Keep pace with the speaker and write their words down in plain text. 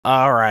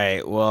All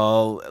right.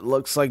 Well, it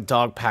looks like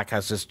DogPack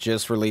has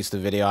just released a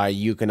video.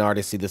 You can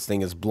already see this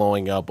thing is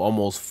blowing up.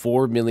 Almost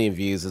 4 million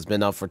views. It's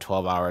been up for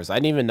 12 hours. I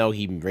didn't even know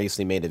he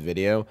recently made a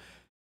video.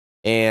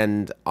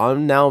 And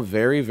I'm now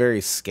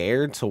very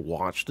scared to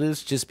watch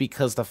this just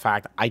because the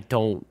fact I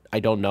don't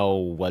know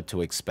what to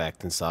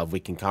expect and stuff.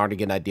 We can kind of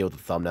get an idea what the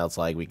thumbnails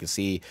like. We can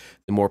see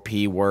the more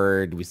P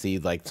word. We see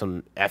like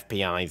some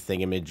FBI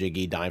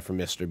thingamajiggy dying from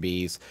Mr.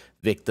 Beast.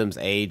 Victims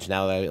age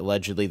now that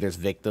allegedly there's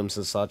victims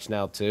and such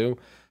now too.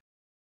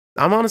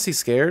 I'm honestly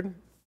scared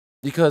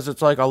because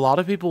it's like a lot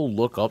of people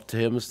look up to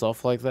him and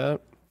stuff like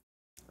that.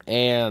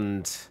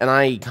 And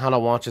I kind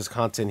of watch his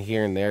content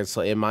here and there,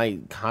 so it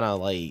might kind of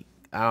like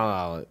I don't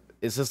know.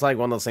 It's just like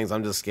one of those things.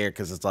 I'm just scared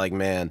because it's like,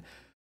 man,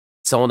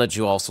 someone that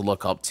you also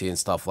look up to and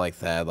stuff like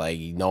that, like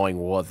knowing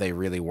what they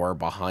really were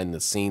behind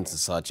the scenes and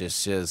such. It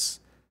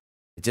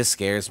just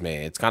scares me.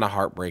 It's kind of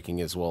heartbreaking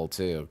as well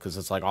too, because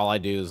it's like all I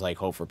do is like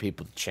hope for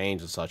people to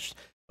change and such.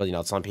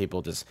 But some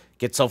people just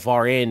get so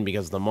far in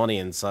because of the money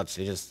and such,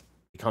 they just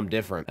become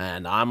different.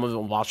 And I'm gonna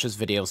watch this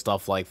video,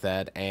 stuff like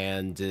that,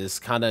 and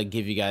just kind of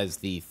give you guys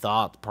the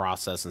thought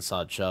process and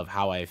such of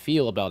how I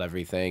feel about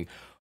everything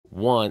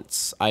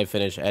once I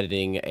finish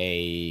editing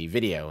a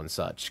video and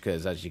such.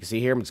 Because as you can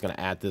see here, I'm just gonna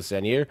add this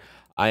in here.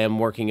 I am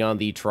working on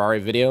the Terraria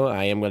video.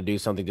 I am going to do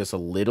something just a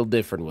little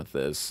different with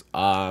this.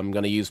 I'm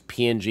going to use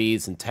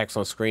PNGs and text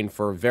on screen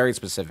for very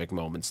specific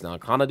moments. Now, I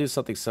kind of do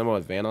something similar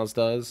with Vanos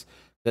does,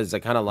 because I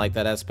kind of like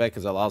that aspect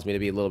because it allows me to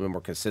be a little bit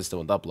more consistent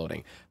with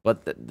uploading.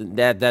 But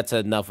that's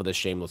enough of the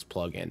shameless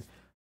plug-in.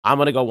 I'm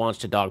going to go watch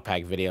the Dog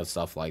Pack video and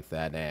stuff like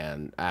that,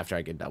 and after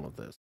I get done with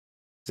this.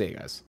 See you guys.